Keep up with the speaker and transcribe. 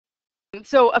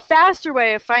So a faster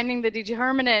way of finding the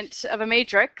determinant of a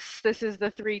matrix, this is the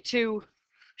 3-2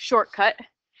 shortcut,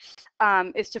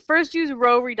 is to first use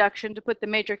row reduction to put the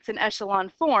matrix in echelon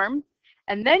form,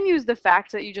 and then use the fact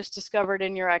that you just discovered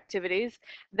in your activities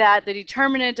that the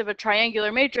determinant of a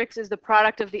triangular matrix is the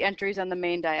product of the entries on the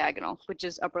main diagonal, which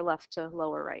is upper left to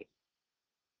lower right.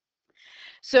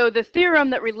 So the theorem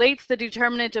that relates the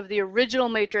determinant of the original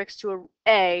matrix to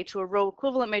a row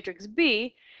equivalent matrix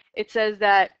B, it says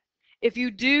that if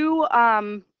you do a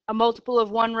multiple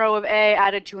of one row of A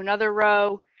added to another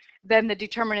row, then the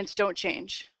determinants don't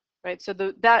change, right? So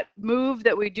that move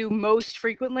that we do most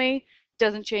frequently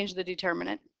doesn't change the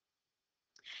determinant.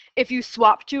 If you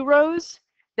swap two rows,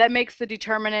 that makes the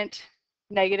determinant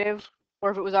negative, or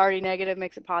if it was already negative,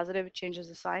 makes it positive, it changes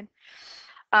the sign.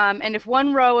 And if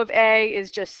one row of A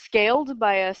is just scaled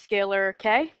by a scalar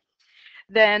k,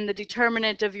 then the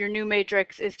determinant of your new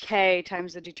matrix is k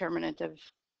times the determinant of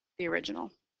the original.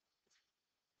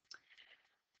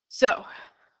 So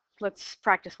let's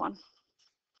practice one.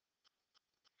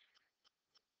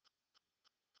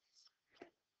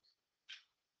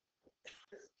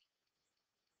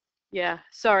 Yeah,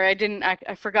 sorry,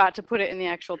 I forgot to put it in the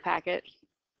actual packet.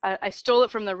 I stole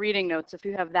it from the reading notes. If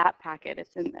you have that packet,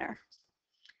 it's in there.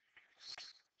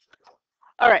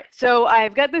 All right, so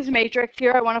I've got this matrix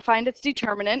here. I want to find its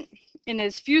determinant in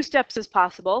as few steps as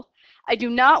possible. I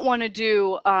do not want to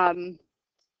do a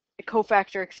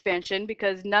cofactor expansion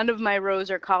because none of my rows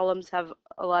or columns have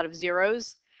a lot of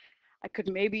zeros. I could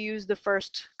maybe use the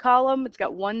first column. It's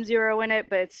got 1 0 in it,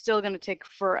 but it's still going to take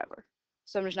forever.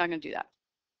 So I'm just not going to do that.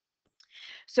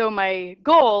 So my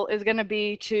goal is going to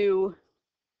be to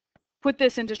put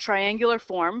this into triangular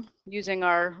form using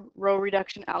our row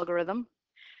reduction algorithm.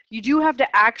 You do have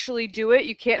to actually do it.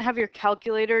 You can't have your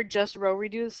calculator just row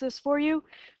reduce this for you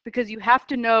because you have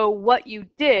to know what you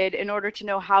did in order to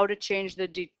know how to change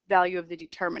the value of the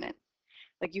determinant.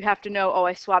 Like you have to know, oh,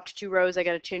 I swapped two rows, I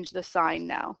got to change the sign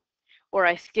now. Or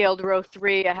I scaled row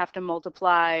 3, I have to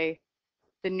multiply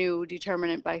the new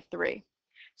determinant by 3.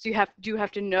 So you do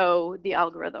have to know the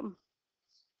algorithm.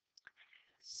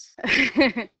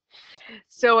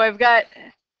 So I've got,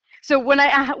 so when I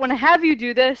have you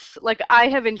do this, like I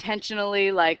have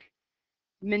intentionally like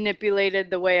manipulated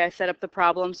the way I set up the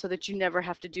problem so that you never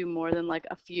have to do more than like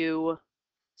a few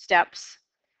steps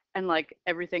and like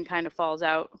everything kind of falls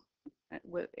out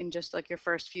in just like your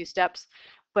first few steps.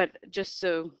 But just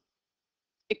so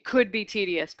it could be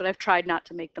tedious, but I've tried not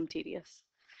to make them tedious.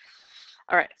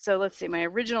 All right, so let's see my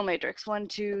original matrix: 1,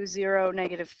 2, 0,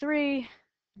 -3,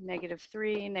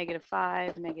 -3,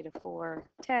 -5, -4,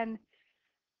 10,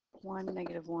 1,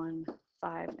 -1,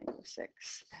 5,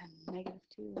 -6, and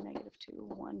 -2,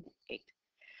 -2, 1, 8.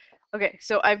 Okay,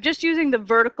 so I'm just using the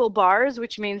vertical bars,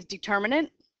 which means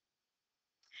determinant.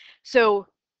 So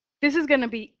this is going to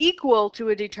be equal to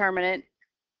a determinant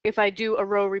if I do a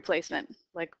row replacement,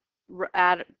 like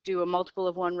do a multiple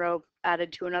of one row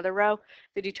added to another row,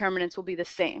 the determinants will be the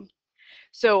same.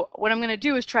 So what I'm going to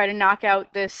do is try to knock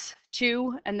out this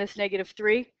 2 and this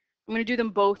 -3. I'm going to do them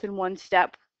both in one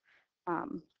step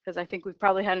because I think we've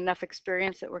probably had enough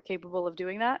experience that we're capable of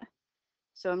doing that.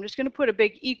 So I'm just going to put a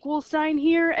big equal sign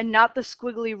here and not the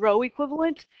squiggly row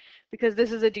equivalent because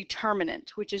this is a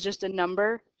determinant, which is just a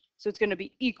number. So it's going to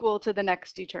be equal to the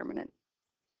next determinant.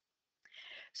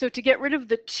 So to get rid of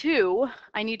the 2,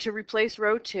 I need to replace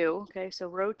row 2. Okay, so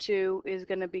row 2 is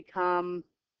going to become,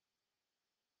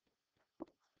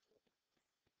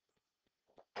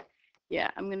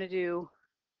 yeah, I'm going to do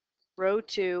row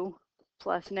 2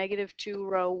 plus -2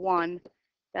 row 1.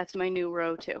 That's my new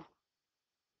row 2.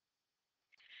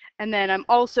 And then I'm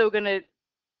also going to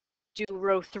do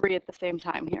row 3 at the same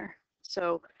time here.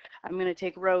 So I'm going to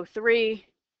take row 3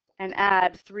 and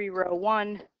add 3 row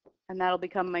 1, and that'll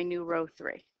become my new row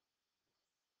 3.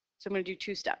 So I'm going to do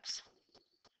 2 steps.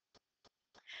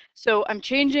 So I'm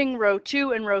changing row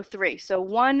 2 and row 3. So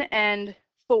 1 and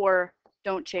 4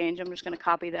 don't change. I'm just going to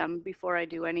copy them before I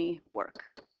do any work.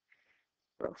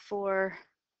 Row 4.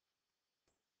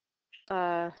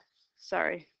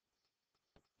 Sorry.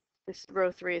 This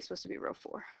row 3 is supposed to be row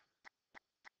 4.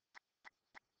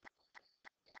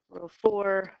 Row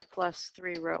 4 plus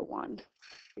 3 row 1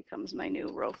 becomes my new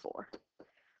row 4.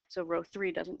 So row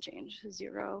 3 doesn't change.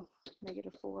 0,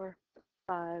 -4,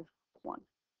 5, 1.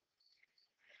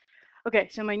 Okay,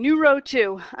 so my new row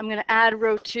 2, I'm going to add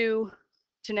row 2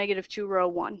 to -2 row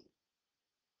 1.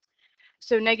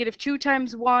 So -2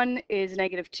 times 1 is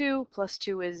 -2 plus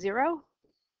 2 is 0.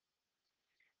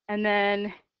 And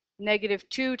then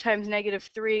 -2 times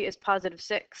 -3 is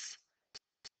 +6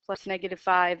 plus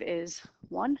 -5 is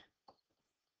 1.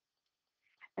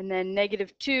 And then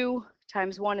 -2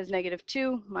 times 1 is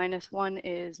 -2, minus 1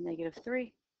 is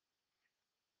 -3.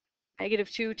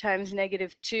 -2 times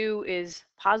 -2 is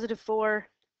 +4,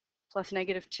 plus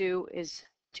 -2 is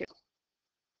 2.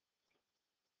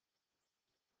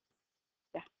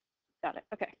 Yeah, got it.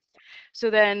 Okay. So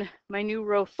then my new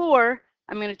row 4,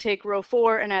 I'm going to take row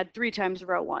 4 and add 3 times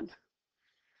row 1.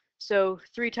 So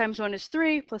 3 times 1 is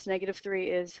 3, plus -3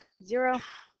 is 0.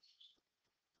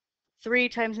 3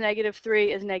 times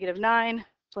 -3 is -9,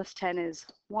 plus 10 is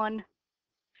 1.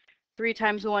 3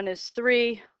 times 1 is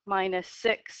 3, minus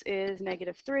 6 is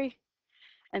 -3.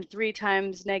 And 3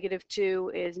 times -2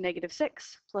 is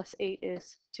 -6, plus 8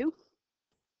 is 2.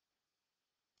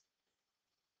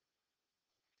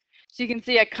 So you can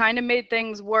see I kind of made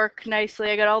things work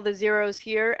nicely. I got all the zeros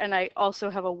here, and I also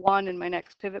have a 1 in my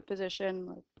next pivot position.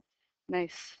 Like,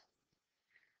 nice.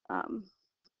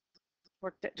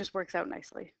 It just works out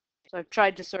nicely. So I've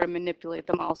tried to sort of manipulate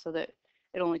them all so that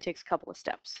it only takes a couple of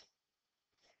steps.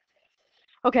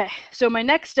 Okay, so my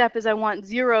next step is I want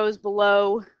zeros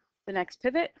below the next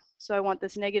pivot. So I want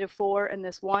this -4 and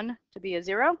this 1 to be a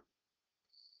 0.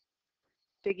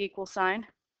 Big equal sign.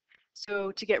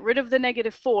 So to get rid of the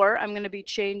 -4, I'm going to be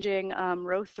changing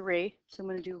row 3. So I'm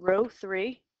going to do row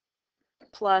 3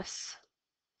 plus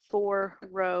 4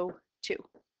 row 2.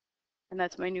 And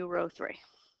that's my new row 3.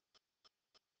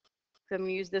 So I'm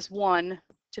going to use this 1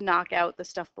 to knock out the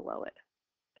stuff below it.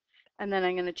 And then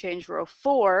I'm going to change row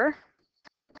 4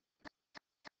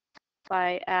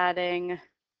 by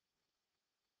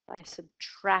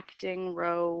subtracting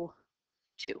row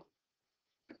 2.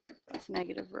 That's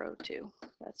negative row 2.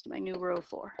 That's my new row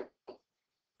 4.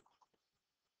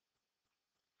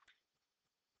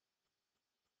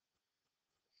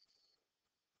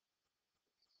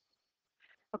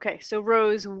 Okay, so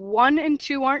rows 1 and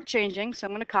 2 aren't changing, so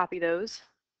I'm going to copy those.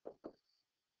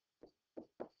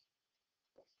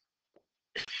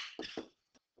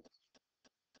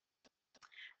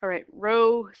 All right,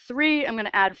 row 3, I'm going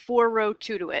to add 4 row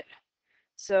 2 to it.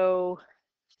 So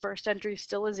first entry is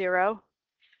still a 0.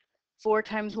 4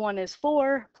 times 1 is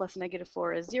 4, plus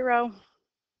 -4 is 0.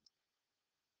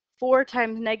 4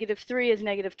 times -3 is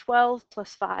 -12,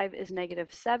 plus 5 is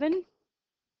 -7.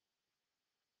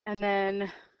 And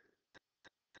then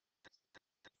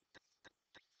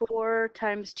 4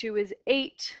 times 2 is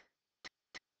 8,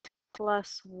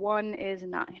 plus 1 is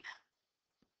 9.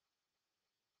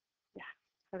 Yeah,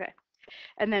 okay.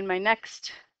 And then my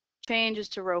next change is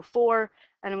to row 4,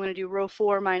 and I'm going to do row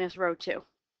 4 minus row 2.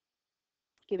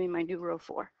 Give me my new row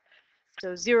 4.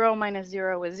 So 0 minus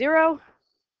 0 is 0.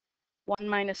 1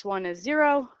 minus 1 is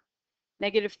 0.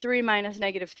 -3 minus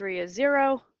 -3 is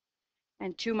 0.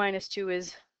 And 2 minus 2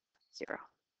 is 0.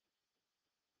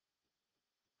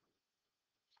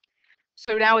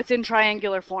 So now it's in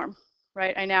triangular form,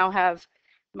 right? I now have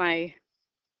my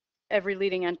every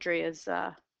leading entry is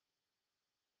on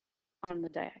the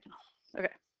diagonal.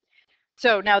 Okay.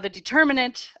 So now the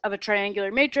determinant of a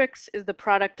triangular matrix is the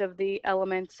product of the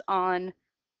elements on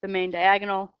the main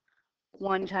diagonal.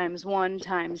 1 times 1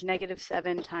 times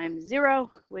 -7 times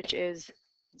 0, which is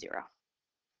 0.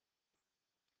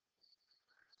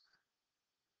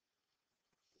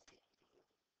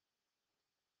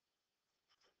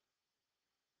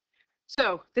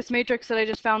 So this matrix that I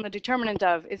just found the determinant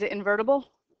of, is it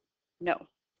invertible? No.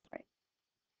 Right.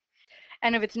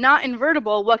 And if it's not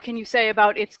invertible, what can you say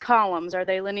about its columns? Are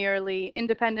they linearly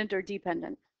independent or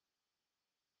dependent?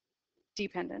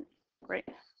 Dependent, right?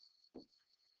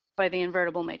 By the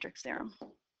invertible matrix theorem.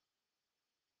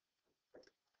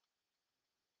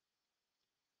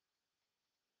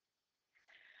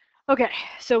 Okay,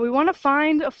 so we want to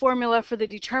find a formula for the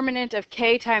determinant of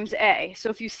k times a. So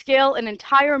if you scale an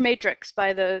entire matrix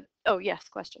by the, oh yes,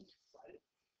 question.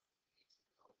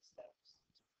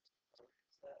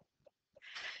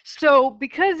 So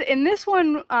because in this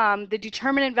one, the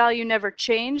determinant value never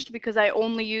changed because I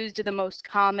only used the most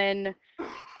common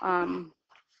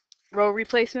row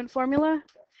replacement formula.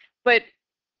 But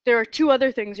there are 2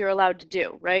 other things you're allowed to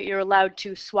do, right? You're allowed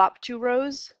to swap 2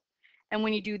 rows. And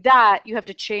when you do that, you have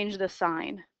to change the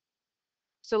sign.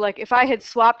 So like if I had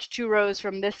swapped 2 rows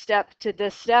from this step to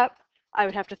this step, I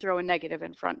would have to throw a negative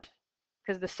in front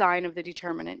because the sign of the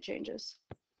determinant changes.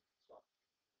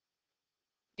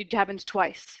 It happens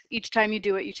twice. Each time you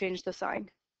do it, you change the sign.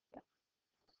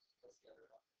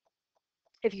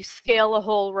 If you scale a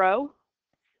whole row,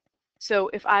 so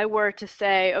if I were to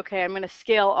say, okay, I'm going to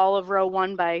scale all of row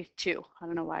 1 by 2. I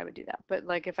don't know why I would do that, but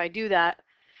like if I do that,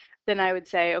 then I would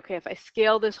say, okay, if I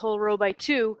scale this whole row by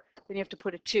 2, then you have to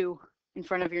put a 2 in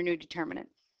front of your new determinant.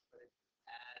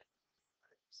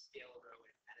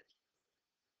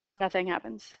 Nothing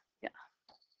happens. Yeah.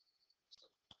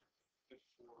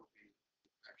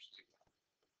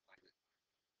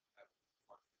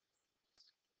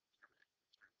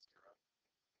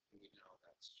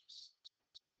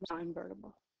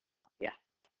 Non-invertible. Yeah.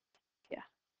 Yeah.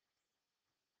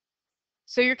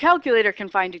 So your calculator can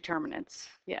find determinants.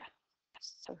 Yeah.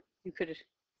 So you can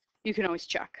always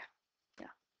check. Yeah.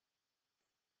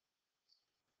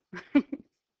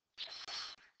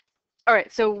 All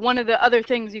right. So one of the other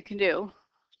things you can do,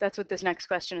 that's what this next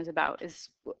question is about, is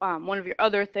one of your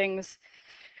other things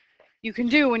you can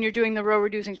do when you're doing the row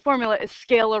reducing formula is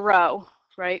scale a row,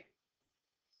 right?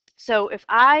 So if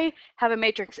I have a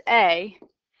matrix A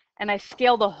and I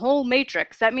scale the whole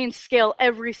matrix, that means scale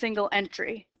every single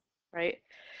entry, right?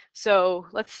 So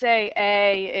let's say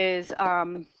A is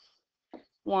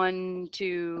 1,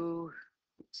 2,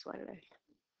 oops, why did I?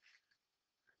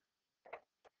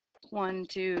 1,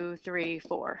 2, 3,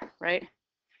 4, right?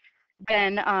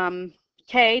 Then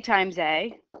K times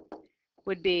A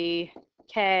would be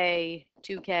K,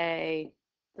 2K,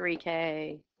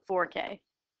 3K, 4K,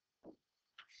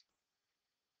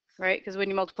 right? Because when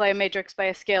you multiply a matrix by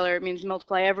a scalar, it means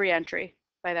multiply every entry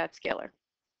by that scalar.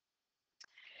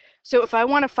 So if I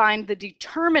want to find the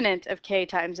determinant of K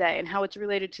times A and how it's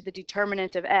related to the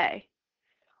determinant of A,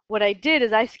 what I did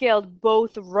is I scaled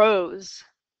both rows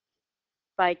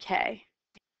by K.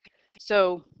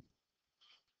 So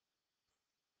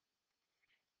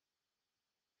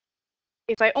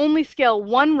if I only scale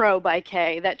one row by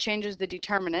K, that changes the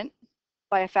determinant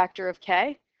by a factor of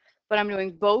K, but I'm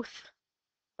doing both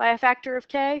by a factor of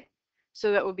K,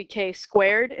 so that would be K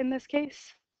squared in this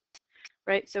case,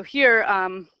 right? So here,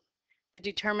 the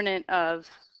determinant of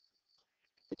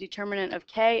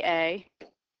Ka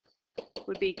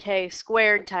would be K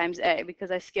squared times A, because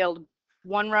I scaled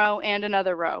one row and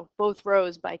another row, both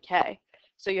rows by K.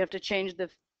 So you have to change the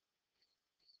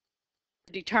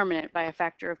determinant by a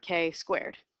factor of K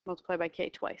squared, multiply by K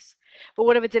twice. But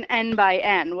what if it's an n by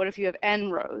n? What if you have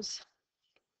n rows?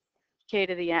 K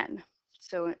to the n.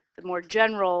 So the more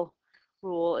general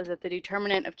rule is that the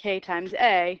determinant of K times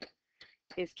A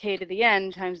is K to the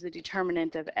n times the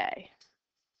determinant of A.